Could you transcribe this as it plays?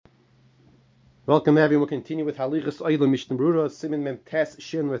Welcome everyone. We'll continue with Halichas Oila Mishnah Berurah Siman Mem Tes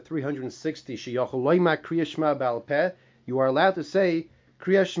Shin with 360. Sheyachol Loima Kriya Shema Ba'al Peh. You are allowed to say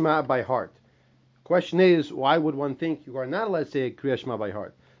Kriya Shema by heart. Question is, why would one think you are not allowed to say Kriya Shema by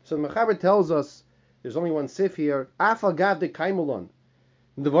heart? So the Mechaber tells us there's only one sif here. Afal Gav de Kaimulon.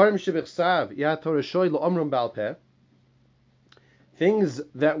 Devarim Shebechsav Ya Torah Shoy Lo Omrum Ba'al Peh. Things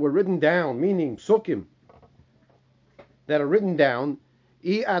that were written down, meaning psukim that are written down.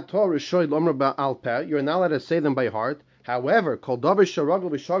 You're not allowed to say them by heart. However,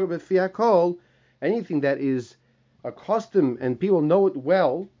 anything that is a custom and people know it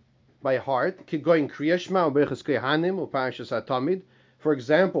well by heart, for example,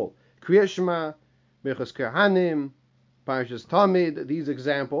 Kriya Shema, Berachas Kehanim, Parashas Tamid, these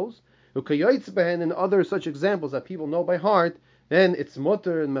examples, and other such examples that people know by heart, then it's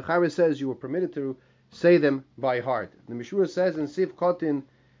mutter, and Mechaber says you were permitted to say them by heart. The Mishura says in Sif Kotin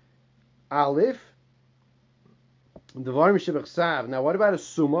Aleph, Devarim Shebechsav. Now, what about a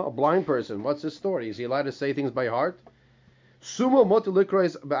summa, a blind person? What's his story? Is he allowed to say things by heart? Summa mutter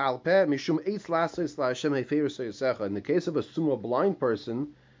likros ba'al peh mishum eitz lasos la'Hashem heferus yosecha. In the case of a summa, blind person,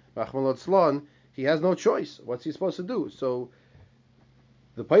 Rachmana litzlan, he has no choice. What's he supposed to do? So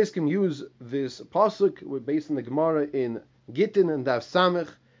the Paiskim use this pasuk based on the Gemara in Gittin and Dav Samech.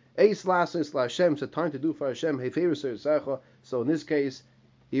 Eitz lasos la'Hashem. It's a time to do for Hashem heferus yosecha. So in this case,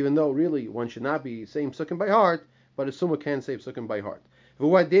 even though really one should not be saying psukim by heart, but a summa can say psukim by heart. It's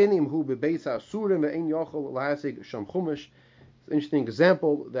an interesting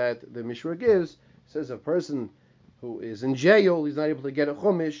example that the Mishra gives. It says a person who is in jail, he's not able to get a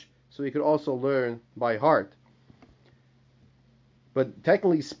chumash, so he could also learn by heart. But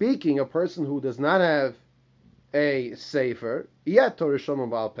technically speaking, a person who does not have a sefer,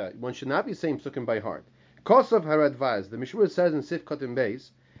 one should not be saying psukim by heart. Kosav haradvaz, the Mishra says in Sif Kotim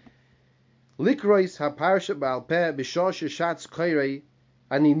Beis, Likrois haparsha ba'al peh b'shah sheshatz kairei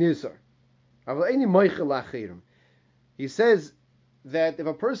ani nizar. Aval eini moichel lachirim. He says that if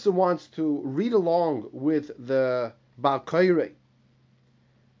a person wants to read along with the Baal Kairei,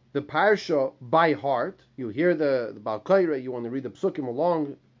 the parsha by heart, you hear the Baal Kairei, you want to read the psukim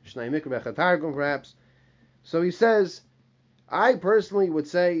along, Shnai Mikra Bechatargum perhaps. So he says, I personally would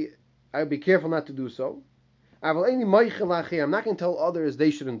say, I would be careful not to do so. Aval eini moichel lachirim. I'm not going to tell others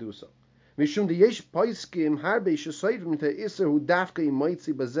they shouldn't do so. Mishum de yesh poiskim harbe shesoyvim te iser hu dafka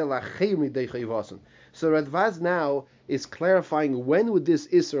imaitzi bazel achayim lidei chayvasan. So Radvaz now is clarifying when would this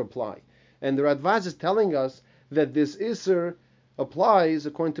iser apply, and the Radvaz is telling us that this iser applies,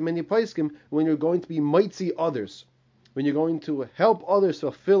 according to many poiskim, when you're going to be maitzi others, when you're going to help others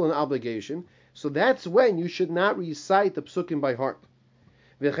fulfill an obligation. So that's when you should not recite the psukim by heart.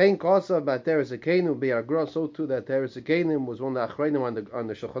 V'chein kosav ba'teres hakenim be'agra, so too that teres hakenim was one of the achreinim on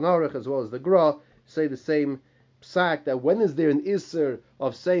the Shulchan Aruch as well as the Gra, say the same psak, that when is there an iser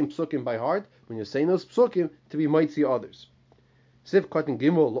of saying psukim by heart? When you're saying those psukim to be mighty others. Sif Kotin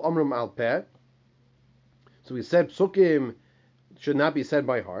Gimel L'Omrum Al Peh. So we said psukim should not be said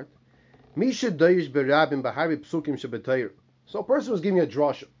by heart. Misha Dayish Berabim Bahari Psukim Shebetayr. So a person was giving a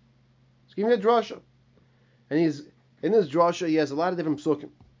drasha. He's giving a drasha, and he's in his drasha, he has a lot of different psukim.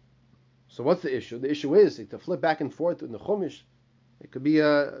 So what's the issue? The issue is to flip back and forth in the chumash. It could be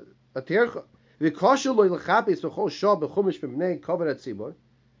a tercha.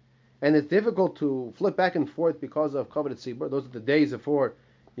 And it's difficult to flip back and forth because of kavod tzibur. Those are the days before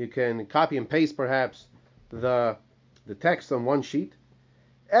you can copy and paste perhaps the text on one sheet.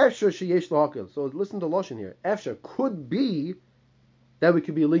 So listen to Lashon here. Efshar could be that we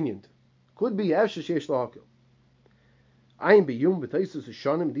could be lenient. Could be efshar sheyesh lahakil. Ayin biyum b'taisus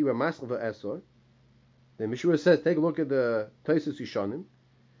yishanim diva maslava esor. The Mishra says, take a look at the taisus yishanim.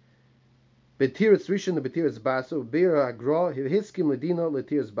 Betiras rishon the betiras baso beira agra hiskim ledina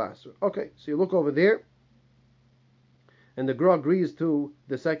letiras baso. Okay, so you look over there, and the Gra agrees to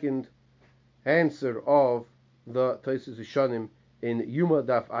the second answer of the taisus yishanim in Yuma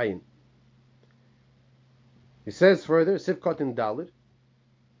Daf Ayin. He says further, Sifkat in Dalit,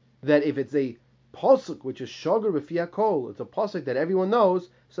 that if it's a pasuk which is shagar b'fi kol, it's a pasuk that everyone knows,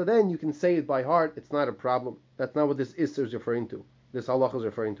 so then you can say it by heart, it's not a problem. That's not what this iser is referring to, this halacha is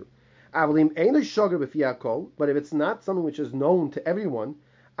referring to. Avalim ain't a shagar b'fi kol, but if it's not something which is known to everyone,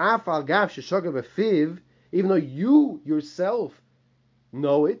 afal gav shagar b'fiv, even though you yourself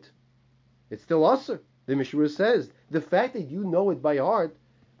know it, it's still aser. The Mishra says, the fact that you know it by heart,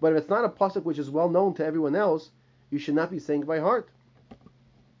 but if it's not a pasuk which is well known to everyone else, you should not be saying it by heart.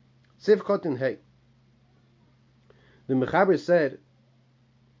 Sif Kotin Hey. The Mechaber said,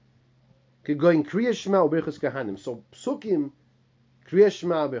 "Going Kriya Shema Uberchas Kahanim." So psukim Kriya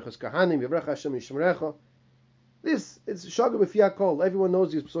Shema, Berachas Kahanim, Yavrach Hashem Yishmerecha. This it's Shagah B'Fiyah Kol. Everyone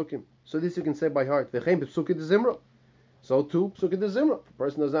knows these psukim, so this you can say by heart. V'chein B'Psukei de Zimra. So too, Psukei de Zimra. If a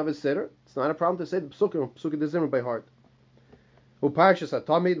person doesn't have a sitter, it's not a problem to say the Psukei de Zimra by heart. Uparshas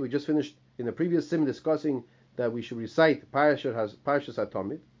HaTamid, we just finished in the previous sim discussing that we should recite Parshas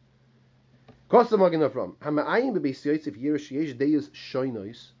HaTamid. Kosta Magen Avram. Hama'ayim bebeis Yosef Yerush Yesh Deus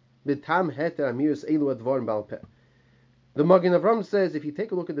Shoynois B'tam Heter Amiris Elu Advarim Bal Peh. The Magen Avram says if you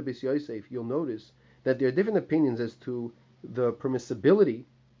take a look at the Beis Yosef, you'll notice that there are different opinions as to the permissibility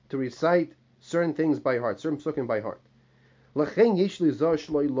to recite certain things by heart, certain psukim by heart. L'chein yesh lizar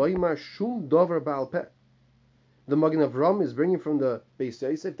shloi loymar shum dover Bal Peh. The Magen Avram is bringing from the Beis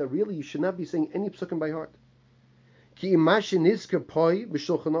Yosef that really you should not be saying any psukim by heart. Ki imash nizker poi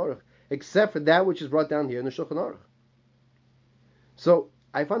b'shulchan aruch, except for that which is brought down here in the Shulchan Aruch. So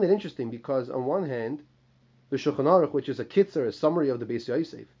I find it interesting because on one hand, the Shulchan Aruch, which is a kitzur, a summary of the Beis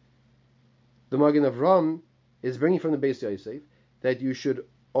Yosef, the Magen Avram is bringing from the Beis Yosef that you should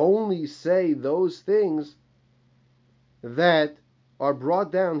only say those things that are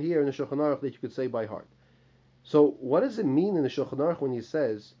brought down here in the Shulchan Aruch that you could say by heart. So what does it mean in the Shulchan Aruch when he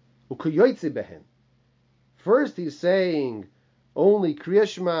says u'kuyoytze behen? First he's saying only Kriya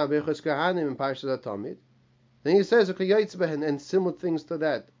Shema, Berachas Kahanim, and Parshas HaTamid. Then he says u'kuyoytze behen and similar things to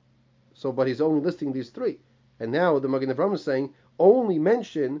that. So, but he's only listing these three. And now the Magen Avram is saying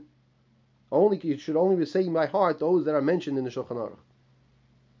you should only be saying by heart those that are mentioned in the Shulchan Aruch.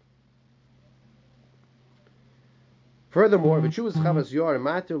 Furthermore, V'Tshuvas Chavas Yar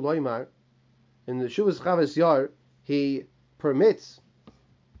Matir Loymar, in the Tshuvas Chavas Yar, he permits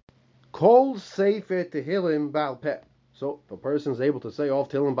Kol Sefer Tehillim Bal Peh. So, if a person is able to say all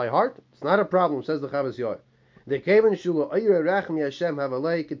Tehillim by heart, it's not a problem, says the Chavas Yar.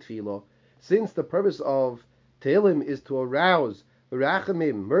 Since the purpose of Tehillim is to arouse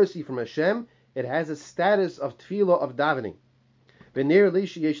Rachamim, mercy from Hashem, it has a status of tefillah, of davening. The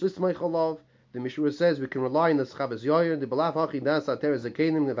Mishra says we can rely on the Chavas Yair, the Balav Hachi Das Ater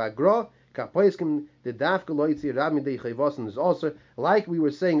Zakenim Nevagra, Kapoiskim, the Dafka Loitzi Rabmi De Chayvosin is also, like we were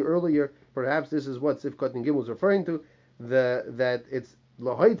saying earlier, perhaps this is what Sifkat and Gimel is referring to, that it's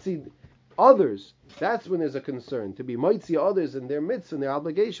Lahoitzi, others, that's when there's a concern. To be Moitzi others in their midst and their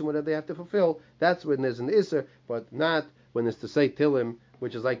obligation, whatever they have to fulfill, that's when there's an Isser, but not when it's to say Tilim,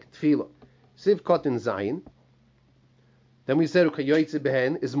 which is like Tefillah. Sivkot in Zayin. Then we said Ukayoytze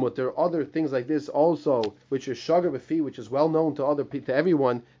behen is mutter. Other things like this also, which is Shagar B'fi, which is well known to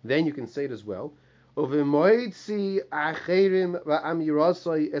everyone, then you can say it as well. Uvemoitzi acherim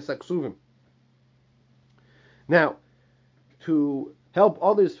va'amirasai esaksuvim. Now, to help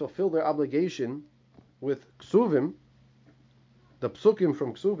others fulfill their obligation with Ksuvim, the psukim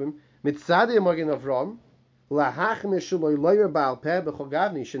from Ksuvim, mitzadeh Magen Avram,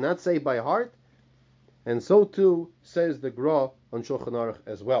 should not say by heart, and so too says the Gra on Shulchan Aruch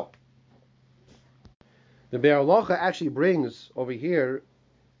as well. The Be'er Halacha actually brings over here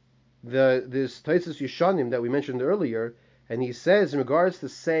this Taisus Yishanim that we mentioned earlier, and he says in regards to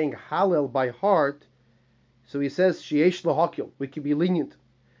saying Hallel by heart, so he says Sheyesh Lahakil, we can be lenient.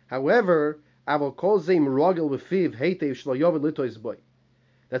 However, Aval Kol Zeim Ragel B'Fiv Heitev Shlo Yovad Litois Boy.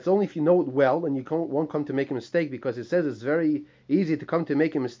 That's only if you know it well and you won't come to make a mistake, because it says it's very easy to come to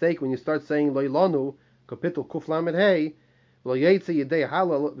make a mistake when you start saying Loilanu, Kapitel Kuf Lamed Hey, Lo Yetze Yedei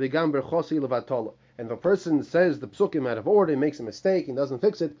Halal V'Gam Berchosi Levatola. And if a person says the psukim out of order and makes a mistake and doesn't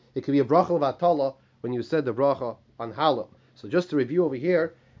fix it, it could be a bracha Levatola when you said the bracha on Halal. So just to review over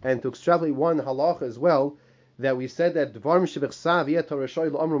here and to extrapolate one halacha as well, that we said that Dvarim Shebechsav Yetor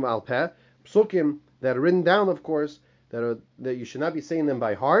Reshoy L'Omrum Al Peh, psukim that are written down, of course, that you should not be saying them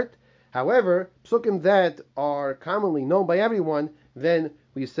by heart. However, psukim that are commonly known by everyone, then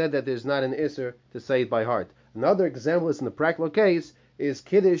we said that there's not an isser to say it by heart. Another example is in the practical case is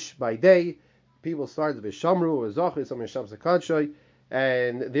Kiddush by day. People start with Shamru or Zochri, some Shams Kadshoy,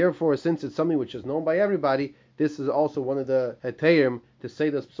 and therefore, since it's something which is known by everybody, this is also one of the Hetayim to say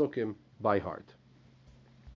this psukim by heart.